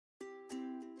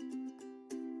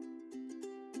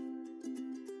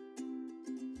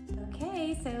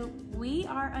Okay, so we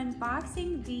are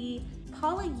unboxing the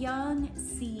Paula Young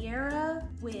Sierra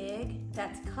wig.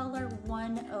 That's color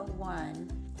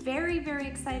 101. Very, very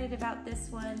excited about this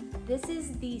one. This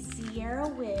is the Sierra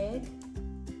wig,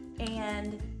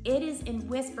 and it is in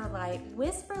WhisperLite.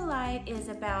 WhisperLite is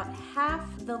about half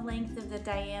the length of the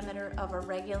diameter of a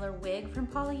regular wig from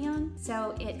Paula Young,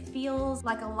 so it feels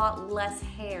like a lot less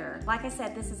hair. Like I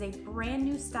said, this is a brand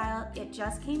new style. It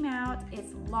just came out.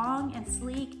 It's long and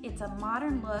sleek. It's a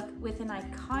modern look with an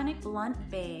iconic blunt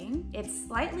bang. It's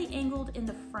slightly angled in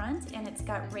the front and it's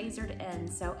got razored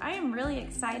ends. So I am really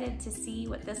excited to see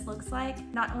what this looks like,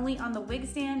 not only on the wig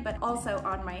stand, but also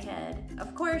on my head.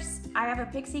 Of course, I have a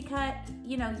pixie cut.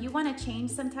 You know, you want to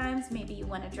change sometimes. Maybe you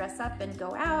want to dress up and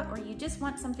go out, or you just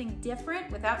want something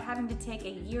different without having to take a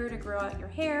year to grow out your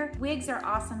hair. Wigs are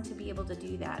awesome to be able to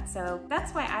do that. So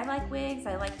that's why I like wigs.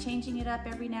 I like changing it up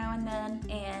every now and then,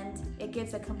 and it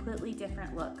gives a completely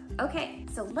different look. Okay,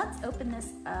 so let's open this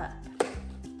up.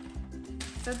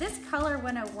 So this color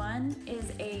 101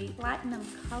 is a platinum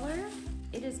color.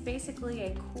 It is basically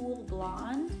a cool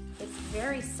blonde. It's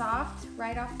very soft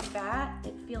right off the bat.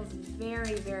 It feels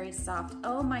very, very soft.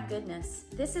 Oh my goodness.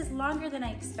 This is longer than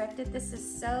I expected. This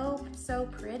is so, so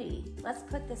pretty. Let's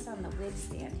put this on the wig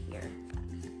stand here.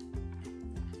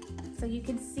 So you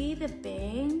can see the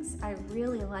bangs. I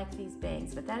really like these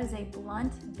bangs, but that is a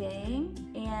blunt bang.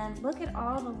 And look at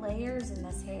all the layers in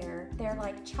this hair. They're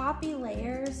like choppy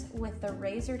layers with the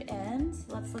razored ends.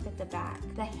 Let's look at the back.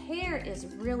 The hair is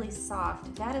really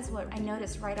soft. That is what I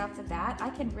noticed right off the bat.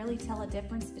 I can really tell a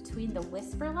difference between the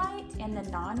WhisperLite and the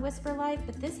non-WhisperLite,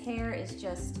 but this hair is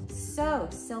just so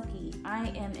silky. I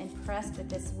am impressed with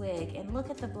this wig, and look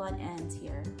at the blunt ends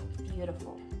here.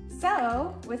 Beautiful.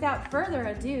 So, without further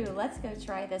ado, let's go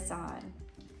try this on.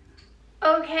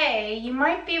 Okay, you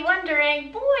might be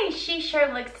wondering, boy, she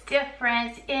sure looks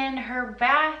different in her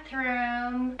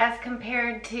bathroom as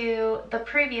compared to the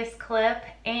previous clip.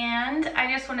 And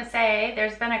I just want to say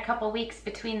there's been a couple weeks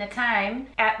between the time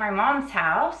at my mom's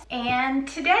house and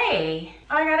today.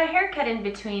 I got a haircut in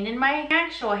between and my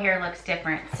actual hair looks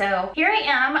different. So here I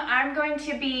am. I'm going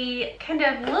to be kind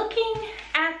of looking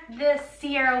at this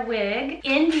Sierra wig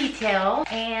in detail,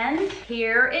 and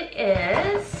here it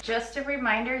is. Just a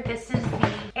reminder, this is the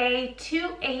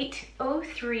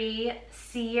A2803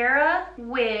 Sierra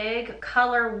wig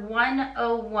color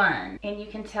 101, and you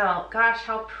can tell, gosh,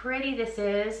 how pretty this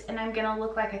is, and I'm gonna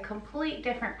look like a complete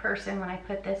different person when I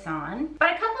put this on.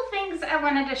 But a couple things I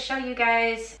wanted to show you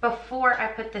guys before I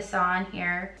put this on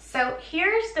here. So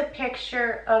here's the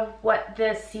picture of what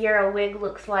the Sierra wig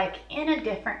looks like in a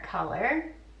different color.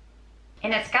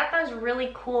 And it's got those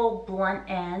really cool blunt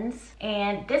ends.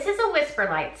 And this is a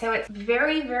WhisperLite, so it's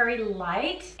very, very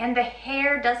light, and the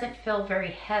hair doesn't feel very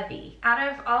heavy.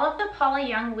 Out of all of the Paula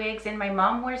Young wigs, and my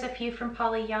mom wears a few from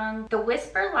Paula Young, the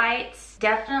WhisperLites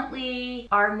definitely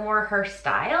are more her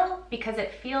style because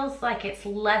it feels like it's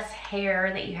less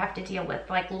hair that you have to deal with,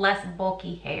 like less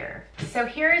bulky hair. So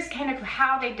here's kind of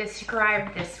how they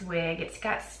describe this wig. It's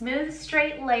got smooth,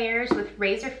 straight layers with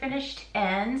razor finished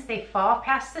ends. They fall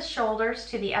past the shoulders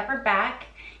to the upper back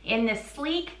in this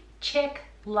sleek chick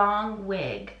long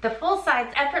wig. The full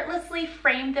sides effortlessly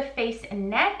frame the face and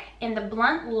neck, and the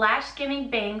blunt lash giving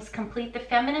bangs complete the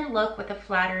feminine look with a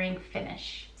flattering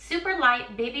finish. Super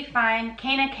light, baby fine,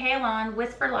 Kailon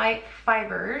WhisperLite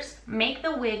fibers make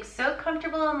the wig so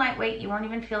comfortable and lightweight you won't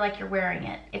even feel like you're wearing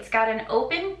it. It's got an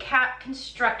open cap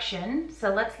construction,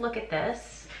 so let's look at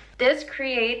this. This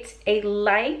creates a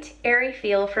light, airy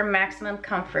feel for maximum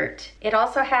comfort. It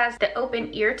also has the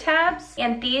open ear tabs,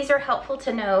 and these are helpful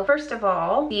to know, first of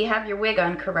all, you have your wig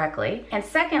on correctly, and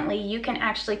secondly, you can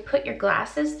actually put your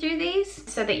glasses through these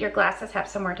so that your glasses have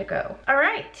somewhere to go. All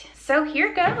right, so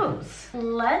here goes.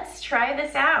 Let's try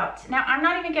this out. Now, I'm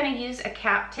not even gonna use a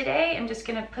cap today. I'm just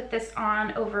gonna put this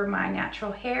on over my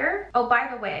natural hair. Oh, by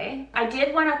the way, I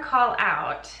did wanna call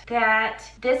out that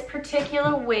this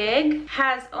particular wig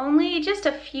has only just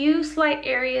a few slight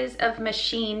areas of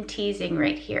machine teasing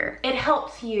right here. It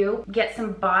helps you get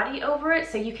some body over it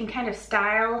so you can kind of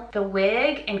style the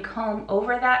wig and comb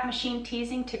over that machine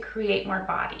teasing to create more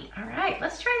body. All right,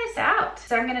 let's try this out.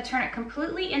 So I'm gonna turn it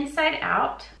completely inside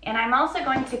out, and I'm also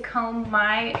going to comb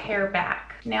my hair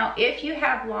back. Now, if you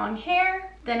have long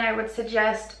hair, then I would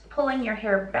suggest pulling your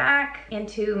hair back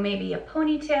into maybe a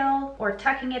ponytail or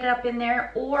tucking it up in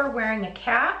there or wearing a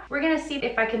cap. We're gonna see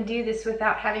if I can do this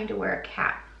without having to wear a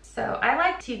cap. So I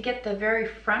like to get the very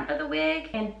front of the wig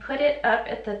and put it up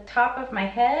at the top of my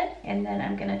head, and then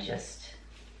I'm gonna just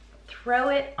throw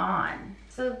it on.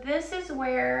 So this is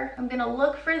where I'm gonna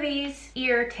look for these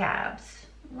ear tabs,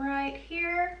 right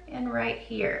here and right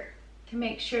here. to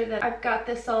make sure that I've got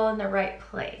this all in the right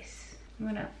place. I'm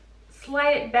gonna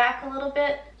slide it back a little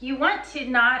bit. You want to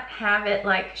not have it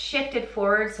like shifted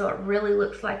forward so it really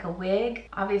looks like a wig.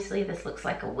 Obviously this looks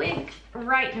like a wig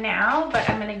right now, but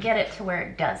I'm gonna get it to where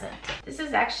it doesn't. This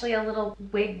is actually a little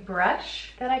wig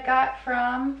brush that I got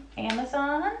from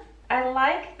Amazon. I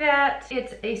like that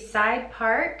it's a side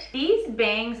part. These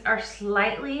bangs are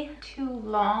slightly too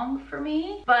long for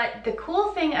me, but the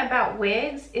cool thing about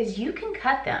wigs is you can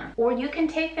cut them, or you can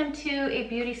take them to a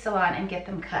beauty salon and get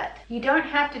them cut. You don't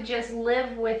have to just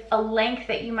live with a length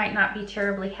that you might not be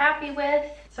terribly happy with.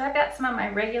 So I've got some of my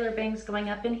regular bangs going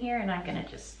up in here, and I'm gonna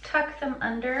just tuck them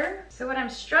under. So what I'm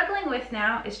struggling with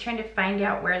now is trying to find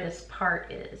out where this part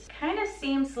is. Kind of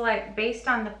seems like, based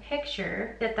on the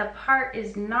picture, that the part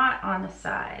is not on the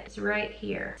side. It's right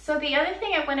here. So the other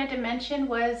thing I wanted to mention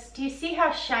was, do you see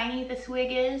how shiny this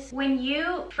wig is? When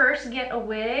you first get a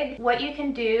wig, what you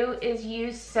can do is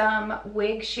use some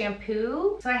wig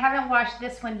shampoo. So I haven't washed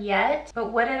this one yet,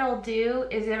 but what it'll do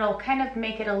is it'll kind of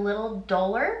make it a little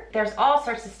duller. There's all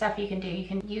sorts of stuff you can do. You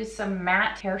can use some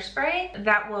matte hairspray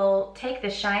that will take the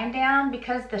shine down,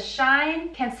 because the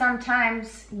shine can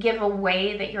sometimes give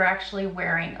away that you're actually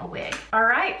wearing a wig. All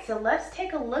right, so let's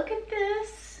take a look at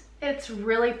this. It's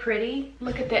really pretty.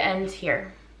 Look at the ends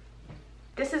here.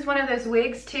 This is one of those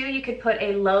wigs too. You could put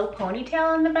a low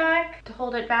ponytail in the back to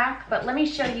hold it back, but let me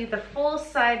show you the full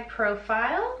side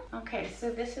profile. Okay,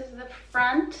 so this is the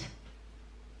front.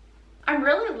 I'm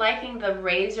really liking the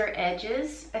razor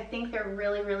edges. I think they're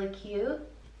really, really cute.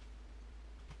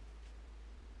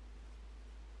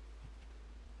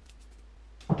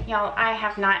 Y'all, I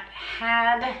have not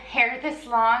had hair this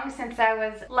long since I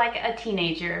was like a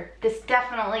teenager. This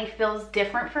definitely feels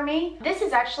different for me. This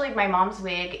is actually my mom's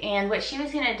wig, and what she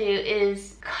was gonna do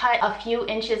is cut a few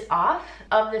inches off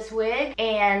of this wig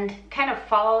and kind of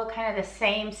follow kind of the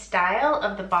same style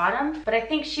of the bottom, but I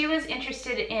think she was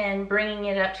interested in bringing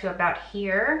it up to about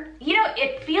here. You know,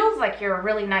 it feels like you're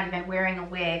really not even wearing a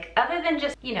wig, other than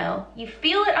just, you know, you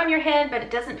feel it on your head, but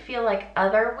it doesn't feel like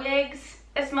other wigs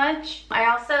as much. I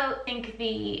also think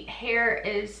the hair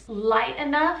is light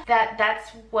enough that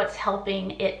that's what's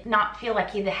helping it not feel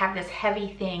like you have this heavy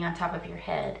thing on top of your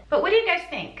head. But what do you guys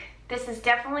think? This is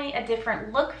definitely a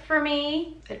different look for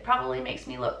me. It probably makes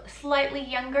me look slightly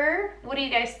younger. What do you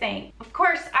guys think? Of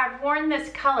course, I've worn this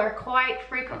color quite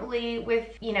frequently with,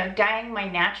 you know, dyeing my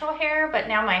natural hair, but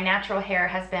now my natural hair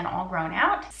has been all grown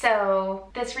out.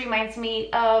 So this reminds me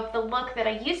of the look that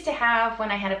I used to have when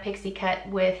I had a pixie cut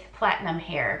with platinum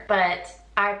hair. But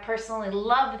I personally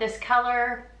love this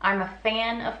color. I'm a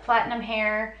fan of platinum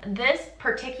hair. This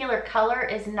particular color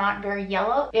is not very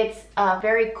yellow. It's a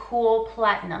very cool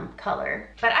platinum color,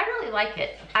 but I really like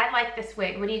it. I like this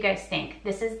wig. What do you guys think?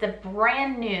 This is the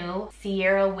brand new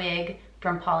Sierra wig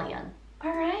from Paula Young.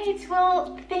 All right,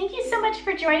 well, thank you so much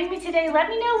for joining me today. Let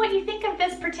me know what you think of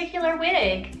this particular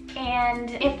wig. And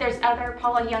if there's other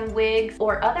Paula Young wigs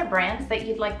or other brands that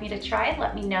you'd like me to try,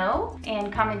 let me know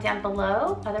and comment down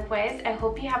below. Otherwise, I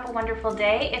hope you have a wonderful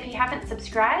day. If you haven't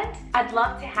subscribed, I'd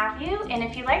love to have you. And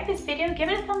if you like this video, give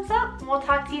it a thumbs up. We'll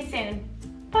talk to you soon.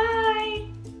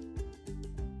 Bye.